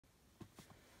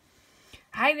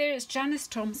Hi there, it's Janice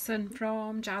Thompson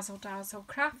from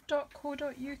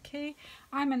JazzleDazzleCraft.co.uk.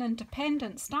 I'm an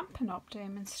independent Stampin' Up!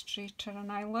 Demonstrator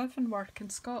and I live and work in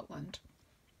Scotland.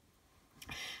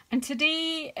 And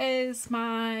today is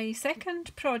my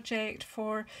second project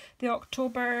for the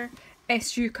October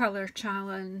SU Colour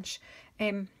Challenge.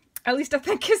 At least I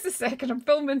think it's the second. I'm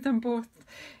filming them both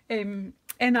in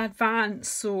advance,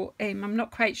 so I'm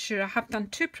not quite sure. I have done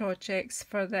two projects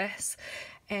for this.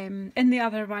 In the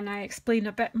other one I explain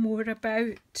a bit more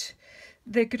about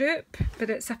the group, but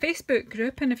it's a Facebook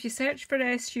group, and if you search for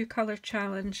SU Colour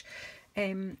Challenge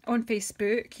on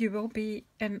Facebook, you will be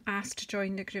asked to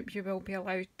join the group. You will be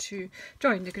allowed to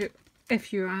join the group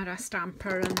if you are a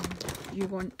stamper and you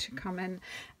want to come in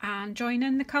and join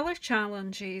in the colour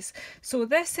challenges. So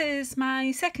this is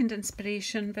my second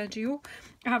inspiration video.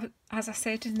 As I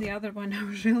said in the other one, I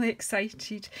was really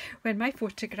excited when my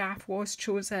photograph was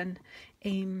chosen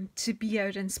to be our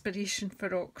inspiration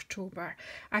for October.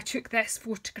 I took this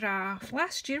photograph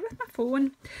last year with my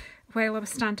phone while I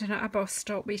was standing at a bus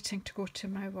stop waiting to go to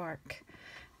my work.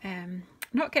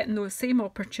 Not getting those same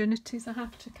opportunities. I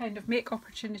have to kind of make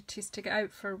opportunities to get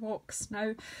out for walks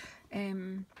now.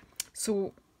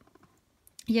 So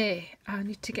yeah, I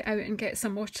need to get out and get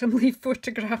some autumn leaf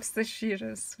photographs this year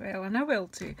as well, and I will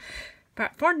do.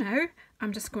 But for now,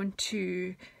 I'm just going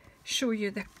to show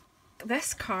you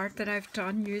this card that I've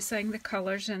done using the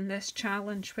colours in this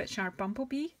challenge, which are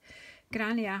Bumblebee,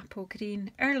 Granny Apple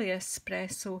Green, Early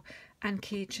Espresso and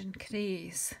Cajun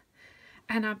Craze.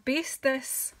 And I based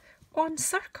this on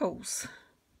circles.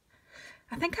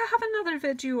 I think I have another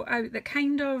video out that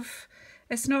kind of,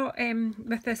 it's not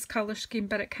with this colour scheme,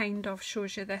 but it kind of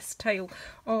shows you this style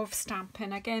of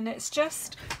stamping. Again, it's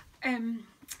just,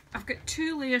 I've got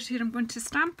two layers here. I'm going to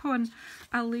stamp on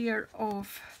a layer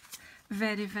of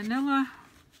Very Vanilla,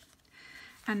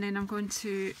 and then I'm going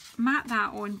to mat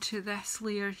that onto this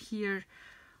layer here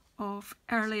of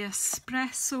Early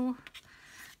Espresso,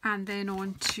 and then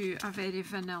onto a Very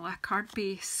Vanilla card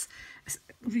base. It's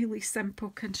really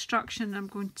simple construction. I'm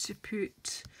going to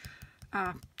put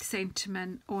a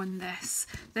sentiment on this.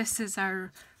 This is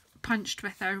our punched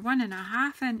with our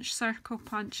 1.5 inch circle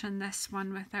punch, and this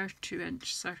one with our 2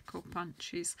 inch circle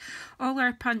punches. All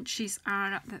our punches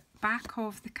are at the back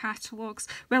of the catalogues.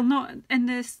 Well, not in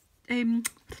this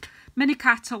mini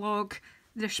catalogue,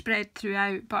 they're spread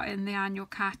throughout, but in the annual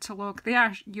catalogue they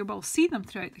are, you will see them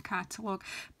throughout the catalogue,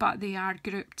 but they are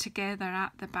grouped together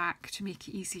at the back to make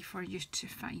it easy for you to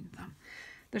find them.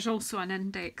 There's also an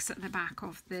index at the back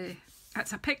of the,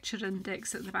 it's a picture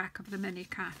index at the back of the mini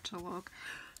catalogue.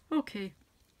 Okay,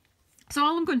 so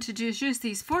all I'm going to do is use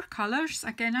these 4 colours.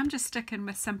 Again, I'm just sticking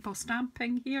with simple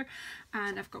stamping here,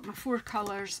 and I've got my 4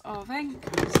 colours of ink,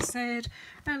 as I said,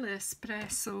 Early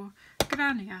Espresso,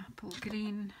 Granny Apple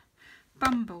Green,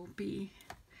 Bumblebee,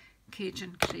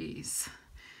 Cajun Craze.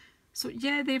 So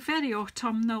yeah, they're very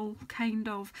autumnal kind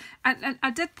of. And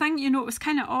I did think, you know, it was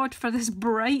kind of odd for this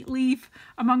bright leaf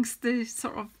amongst the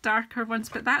sort of darker ones,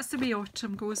 but that's the way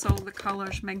autumn goes, all the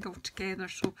colours mingle together,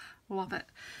 so love it.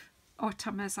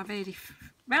 Autumn is a very,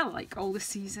 well, like all the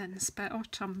seasons, but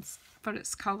autumn's for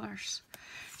its colours.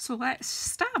 So let's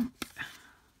stamp,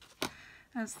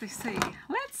 as they say.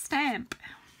 Let's stamp.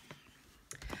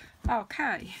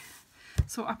 Okay.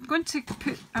 So I'm going to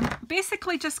put, I'm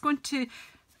basically just going to,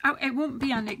 it won't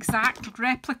be an exact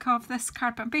replica of this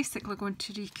card, but I'm basically going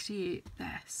to recreate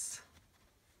this.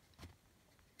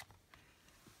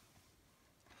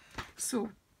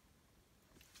 So,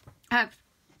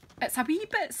 it's a wee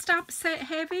bit stamp set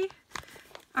heavy.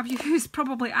 I've used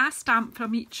probably a stamp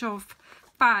from each of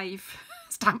 5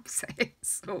 stamp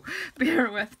sets, so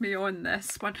bear with me on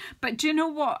this one. But do you know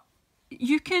what?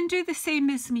 You can do the same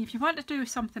as me. If you want to do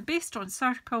something based on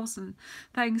circles and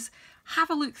things, have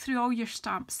a look through all your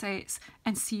stamp sets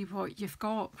and see what you've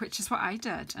got, which is what I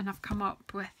did, and I've come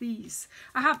up with these.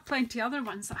 I have plenty other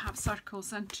ones that have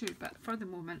circles in too, but for the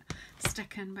moment,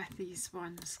 sticking with these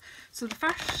ones. So the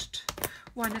first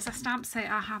one is a stamp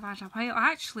set I have had a while. I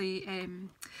actually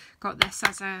got this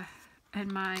as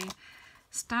in my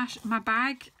stash, my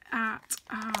bag at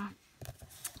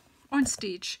on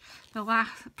stage,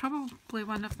 probably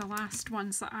one of the last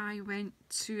ones that I went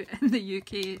to in the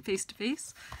UK face to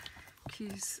face.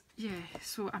 Because yeah,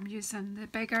 so I'm using the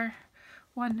bigger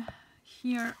one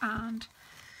here and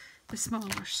the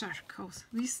smaller circles.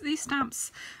 These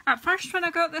stamps, at first when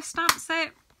I got this stamp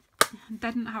set,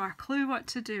 didn't have a clue what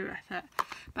to do with it,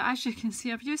 but as you can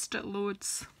see, I've used it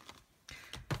loads.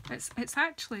 It's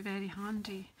actually very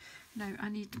handy. Now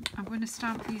I'm going to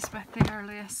stamp these with the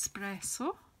Early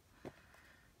Espresso.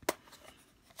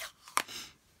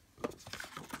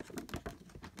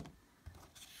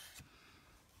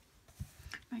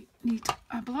 need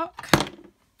a block,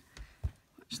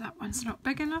 which that one's not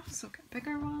big enough, so I'll get a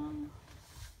bigger one.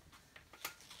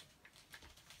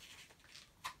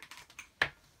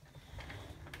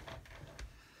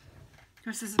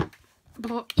 This is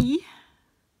block E.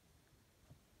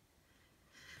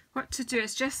 What to do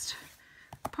is just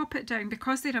pop it down,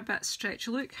 because they're a bit stretched.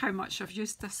 Look how much I've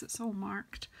used this, it's all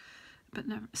marked but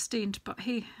never stained, but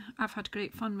hey, I've had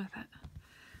great fun with it.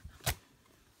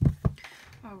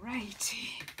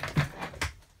 Alrighty.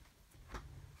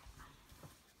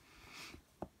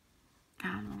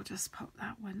 And we'll just pop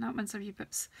that one. That one's a wee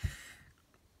bit,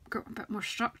 got a bit more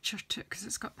structure to it because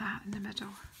it's got that in the middle.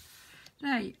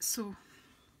 Right, so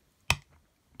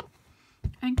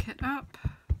ink it up,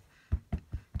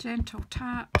 gentle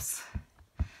taps.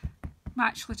 I'm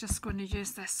actually just going to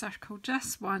use this circle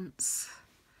just once.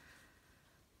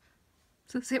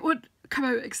 So it won't come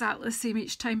out exactly the same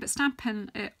each time, but stamping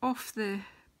it off the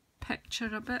picture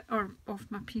a bit, or off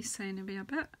my piece anyway a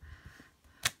bit.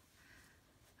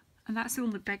 And that's the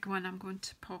only big one I'm going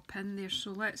to pop in there,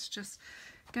 so let's just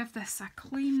give this a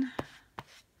clean.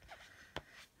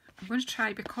 I'm going to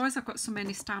try, because I've got so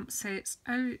many stamp sets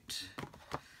out,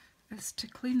 is to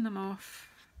clean them off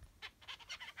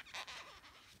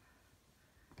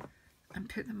and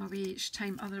put them away each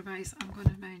time, otherwise I'm going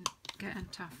to get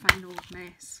into a fine old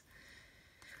mess.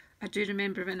 I do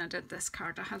remember when I did this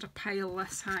card I had a pile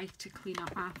this high to clean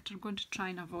up after. I'm going to try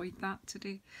and avoid that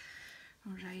today.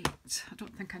 Alright, I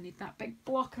don't think I need that big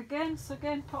block again, so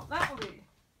again pop that away.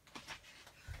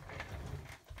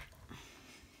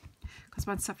 Because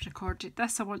once I've recorded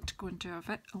this I want to go and do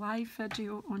a live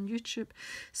video on YouTube,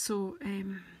 so I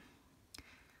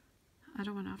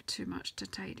don't want to have too much to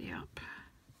tidy up.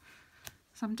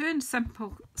 So I'm doing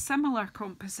similar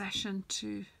composition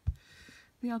to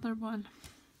the other one.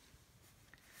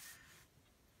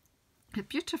 They're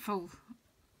beautiful.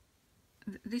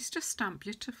 These just stamp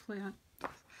beautifully.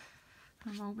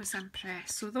 I'm always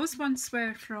impressed. So those ones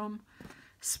were from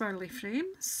Swirly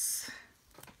Frames.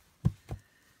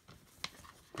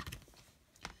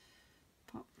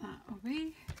 Pop that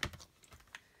away.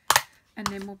 And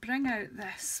then we'll bring out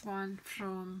this one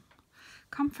from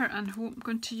Comfort and Hope. I'm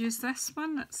going to use this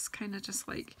one. It's kind of just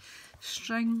like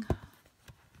string.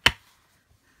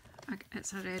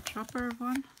 It's a red rubber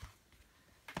one.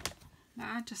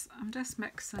 I'm just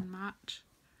mix and match.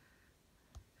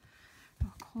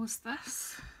 I'll close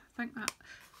this. I think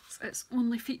that's its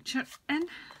only feature in.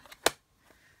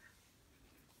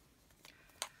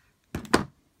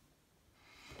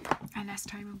 And this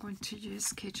time I'm going to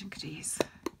use Cajun Greys.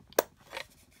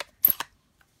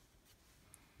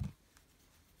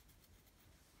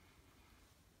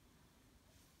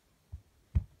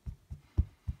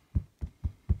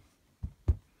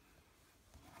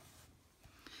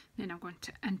 Then I'm going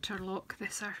to interlock the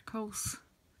circles.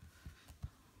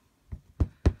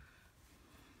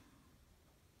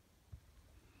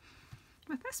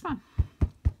 With this one.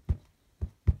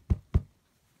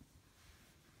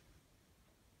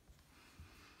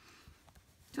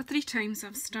 So 3 times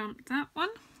I've stamped that one.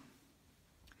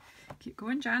 Keep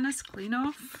going, Janice, clean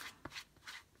off.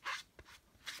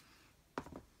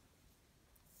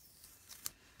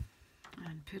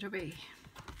 And put away.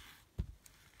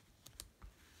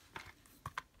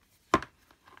 I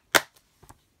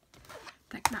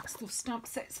think that's those stamp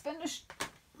sets finished.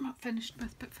 Not finished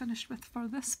with, but finished with for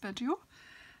this video.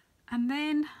 And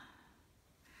then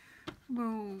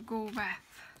we'll go with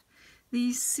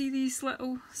these, see these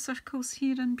little circles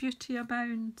here in Beauty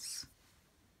Abounds.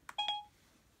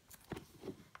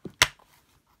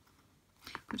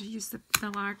 I'm going to use the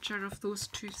larger of those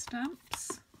 2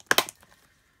 stamps.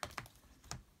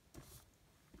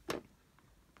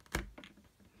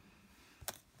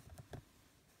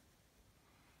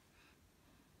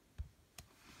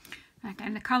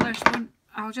 Again, the colours won't,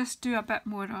 I'll just do a bit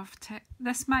more of it.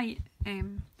 This might, it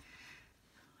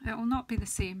will not be the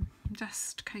same,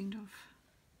 just kind of.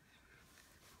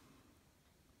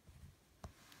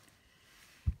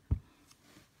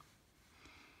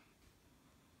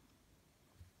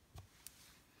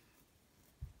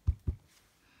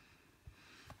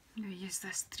 I'm going to use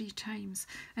this 3 times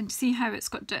and see how it's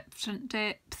got different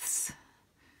depths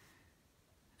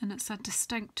and it's a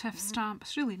distinctive stamp.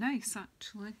 It's really nice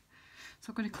actually. So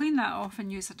I'm going to clean that off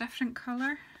and use a different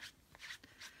colour.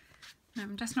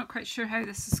 I'm just not quite sure how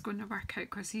this is going to work out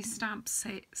because these stamp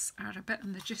sets are a bit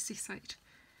on the juicy side.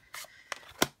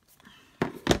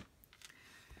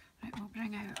 Right, we'll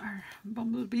bring out our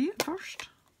bumblebee first.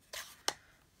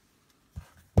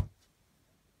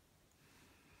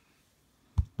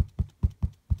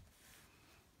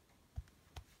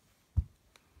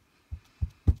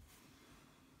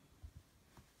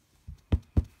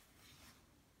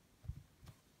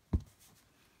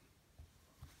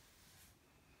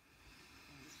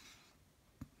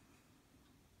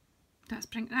 I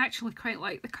actually quite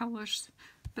like the colours,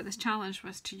 but the challenge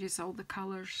was to use all the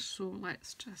colours, so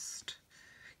let's just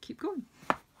keep going.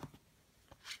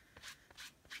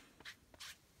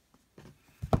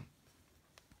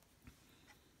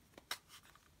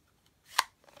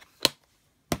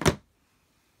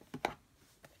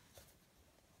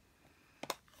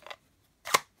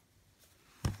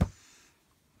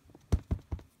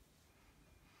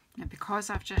 Now because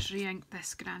I've just re-inked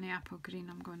this Granny Apple Green,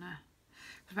 I'm gonna,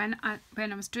 when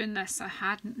I was doing this I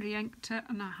hadn't re-inked it,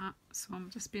 and so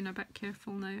I'm just being a bit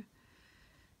careful now.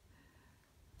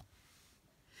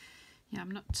 Yeah,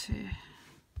 I'm not too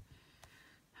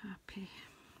happy.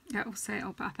 It'll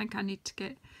settle, but I think I need to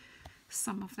get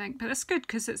some of the ink. But it's good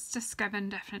because it's just giving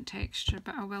different texture,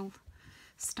 but I will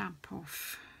stamp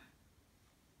off.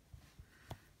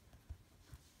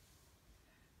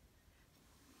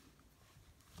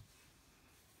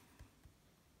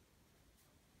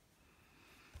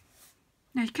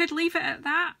 Now you could leave it at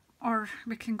that, or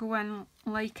we can go in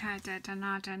like I did and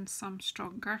add in some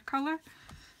stronger colour.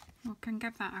 We can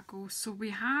give that a go. So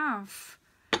we have,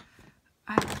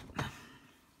 I've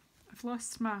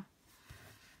lost my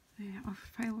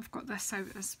file, I've got this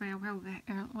out as well. Well,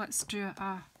 let's do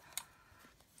a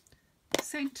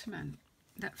sentiment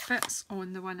that fits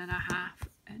on the 1.5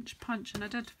 inch punch, and I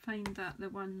did find that the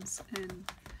ones in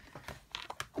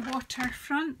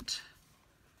Waterfront,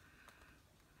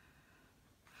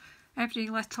 every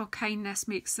little kindness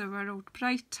makes the world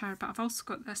brighter, but I've also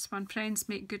got this one, friends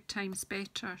make good times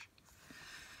better.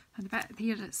 And the bit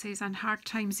here it says, and hard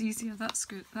times easier. That's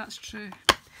good, that's true.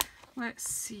 Let's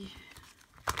see.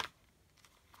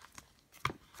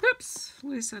 Oops,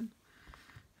 losing.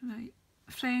 Right,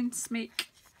 friends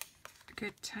make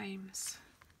good times.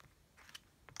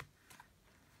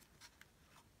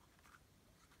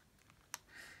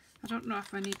 I don't know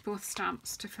if I need both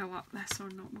stamps to fill up this or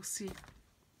not, we'll see.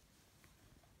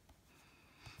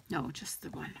 No, just the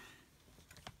one.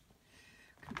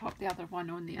 We can pop the other one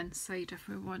on the inside if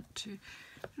we want to.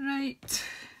 Right,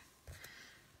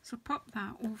 so pop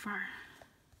that over.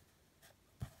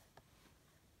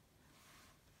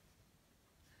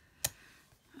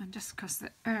 And just because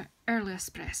the early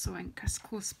espresso ink is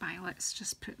close by, let's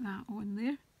just put that on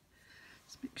there.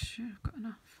 Just make sure I've got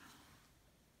enough.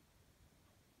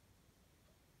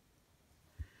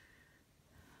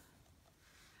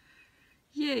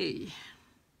 Yay!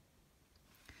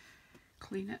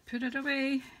 Clean it, put it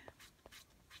away.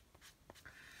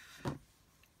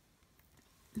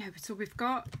 Now, so we've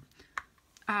got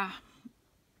a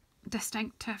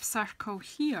distinctive circle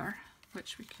here,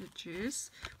 which we could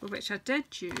use, or which I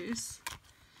did use.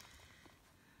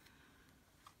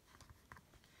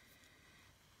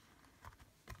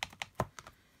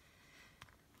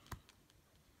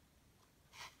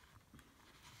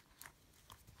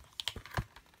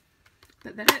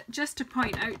 But there is, just to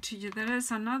point out to you, there is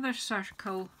another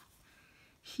circle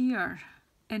here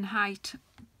in High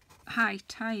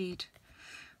Tide,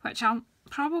 which I'll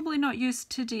probably not use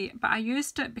today, but I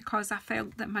used it because I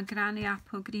felt that my Granny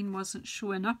Apple Green wasn't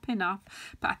showing up enough,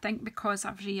 but I think because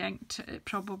I've re-inked it, it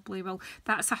probably will.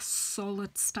 That's a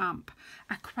solid stamp.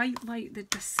 I quite like the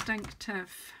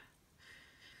distinctive,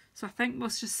 so I think we'll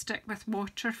just stick with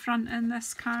Waterfront in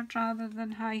this card rather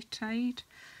than High Tide.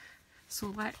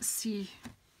 So let's see,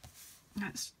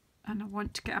 and I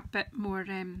want to get a bit more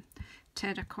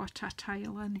terracotta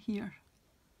tile in here.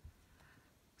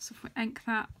 So if we ink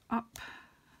that up,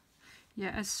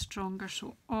 yeah, it is stronger,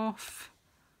 so off,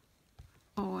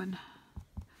 on,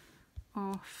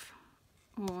 off,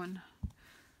 on,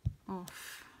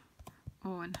 off,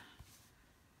 on.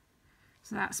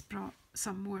 So that's brought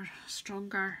some more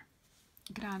stronger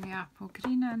Granny Apple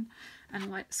Green in,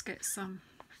 and let's get some,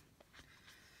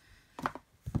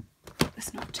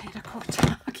 it's not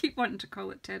terracotta, I keep wanting to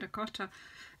call it terracotta,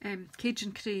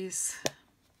 Cajun Craze.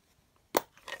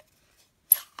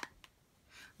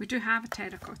 We do have a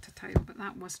terracotta tile, but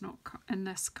that was not in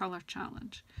this colour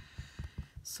challenge.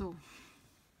 So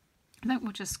I think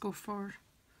we'll just go for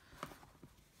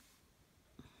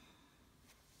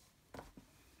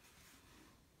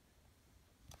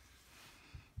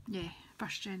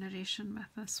first generation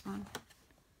with this one.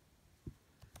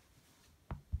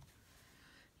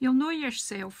 You'll know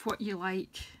yourself what you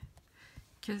like,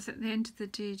 because at the end of the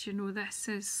day, you know, this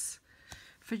is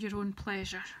for your own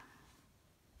pleasure.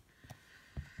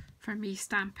 For me,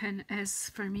 stamping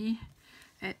is, for me,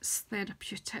 it's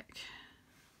therapeutic.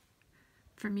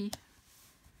 For me,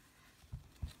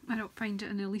 I don't find it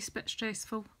in the least bit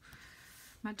stressful.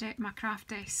 My craft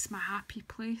desk's my happy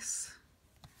place.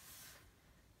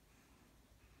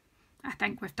 I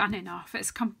think we've done enough.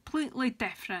 It's completely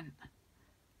different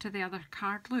to the other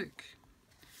card. Look,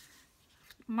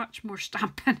 much more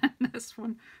stamping in this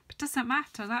one, but it doesn't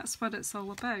matter. That's what it's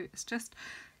all about. It's just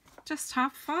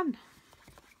have fun.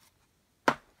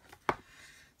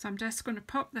 So I'm just going to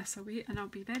pop this away, and I'll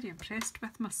be very impressed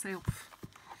with myself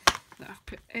that I've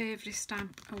put every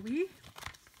stamp away.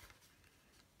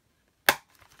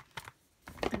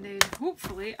 And then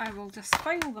hopefully I will just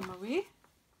file them away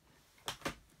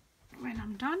when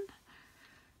I'm done.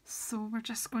 So we're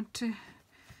just going to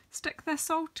stick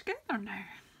this all together now.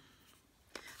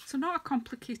 So not a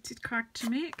complicated card to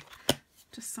make,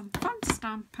 just some fun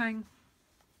stamping,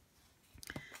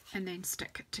 and then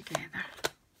stick it together.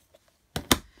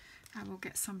 I will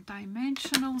get some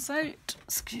dimensionals out,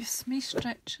 excuse me,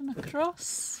 stretching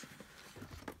across.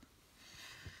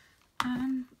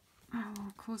 And I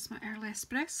will close my early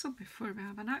espresso before we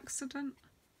have an accident.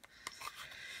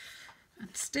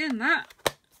 And staying that,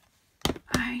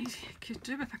 I could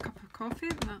do with a cup of coffee,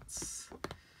 and that's...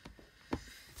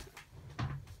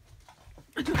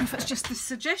 I don't know if it's just the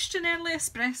suggestion early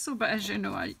espresso, but as you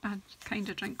know, I kind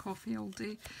of drink coffee all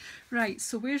day. Right,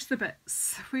 so where's the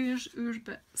bits? Where's our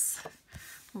bits?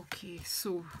 Okay,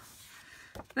 so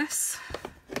this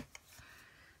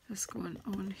is going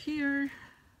on here.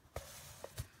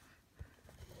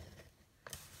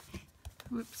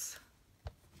 Whoops.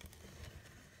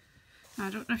 I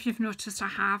don't know if you've noticed, I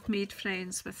have made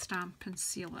friends with Stamp and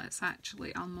Seal. It's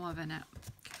actually, I'm loving it.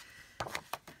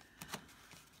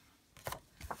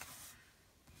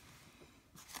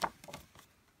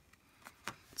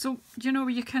 So, you know,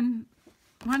 you can,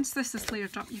 once this is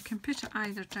layered up, you can put it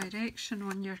either direction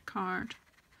on your card.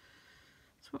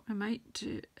 So what I might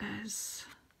do is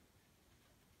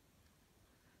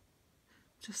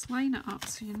just line it up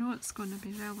so you know it's going to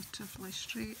be relatively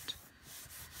straight.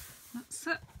 That's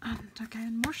it. And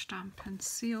again, more Stamp and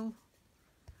Seal.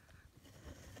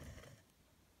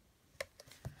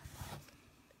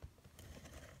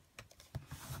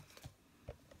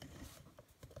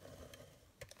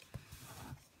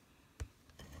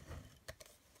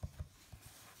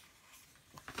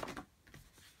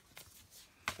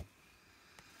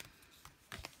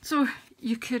 So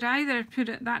you could either put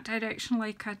it that direction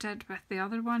like I did with the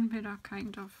other one, where I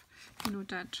kind of, you know,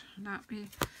 did that way.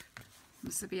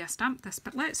 This is the way I stamped this,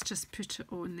 but let's just put it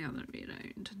on the other way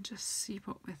around and just see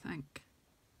what we think.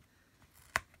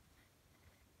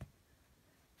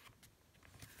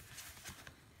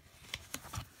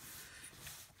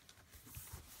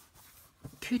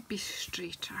 Could be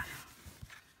straighter.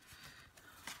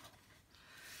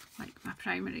 Like my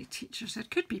primary teacher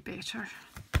said, could be better.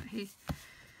 But hey.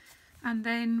 And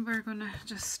then we're going to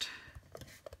just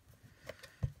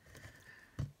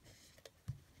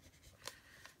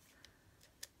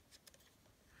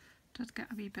did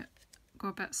get a wee bit, go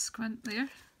a bit squint there,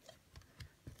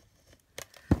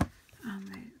 and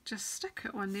then just stick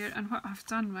it on there. And what I've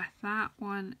done with that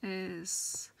one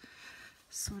is,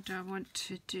 so do I want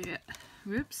to do it,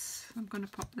 whoops, I'm going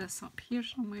to pop this up here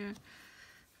somewhere,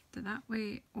 do that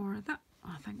way or that,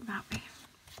 I think that way.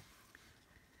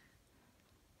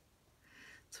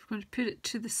 So we're going to put it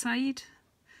to the side,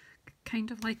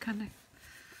 kind of like an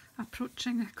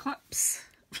approaching eclipse.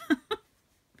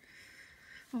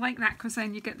 I like that because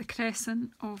then you get the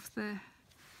crescent of the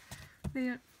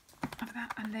there of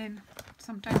that, and then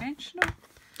some dimensional.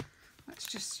 Let's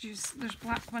just use, there's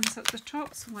black ones at the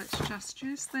top, so let's just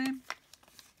use them.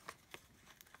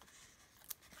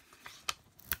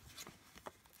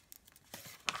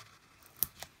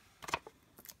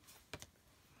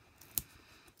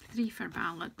 Three for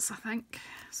balance, I think,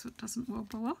 so it doesn't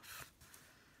wobble off.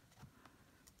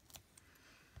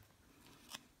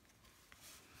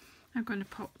 I'm going to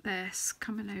pop this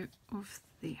coming out of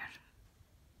there.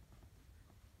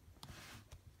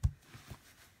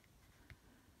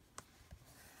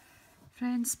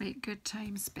 Friends make good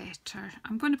times better.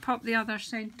 I'm going to pop the other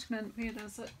sentiment, where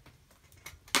is it?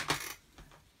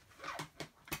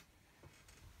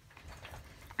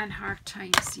 And hard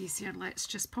times easier. Let's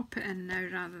just pop it in now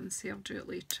rather than say I'll do it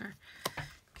later,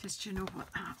 because you know what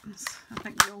happens. I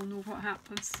think we all know what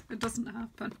happens. It doesn't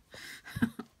happen.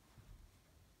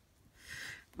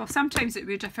 Well, sometimes it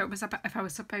would if I was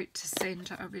about to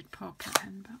send it, I would pop it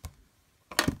in,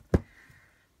 but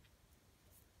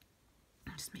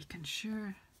I'm just making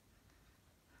sure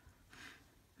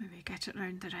maybe get it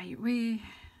round the right way.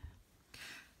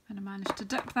 And I managed to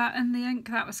dip that in the ink.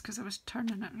 That was because I was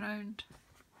turning it round.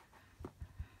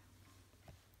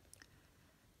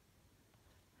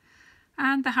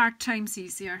 And the hard times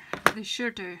easier, they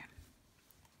sure do.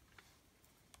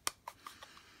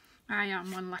 I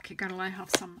am one lucky girl, I have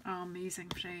some amazing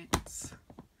friends.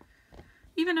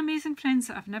 even amazing friends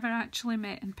that I've never actually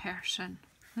met in person,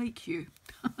 like you.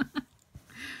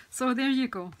 So there you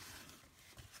go.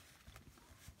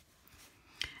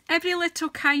 Every little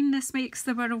kindness makes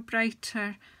the world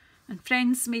brighter, and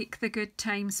friends make the good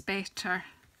times better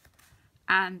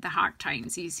and the hard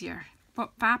times easier.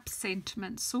 What fab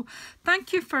sentiments. So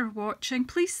thank you for watching.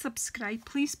 Please subscribe,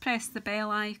 please press the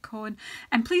bell icon,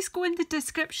 and please go in the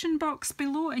description box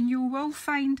below and you will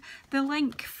find the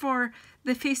link for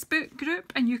the Facebook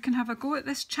group, and you can have a go at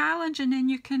this challenge, and then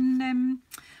you can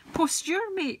post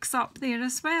your makes up there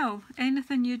as well.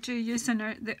 Anything you do using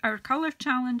our colour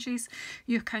challenges,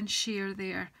 you can share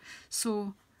there.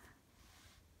 So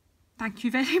thank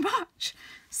you very much.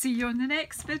 See you on the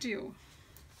next video.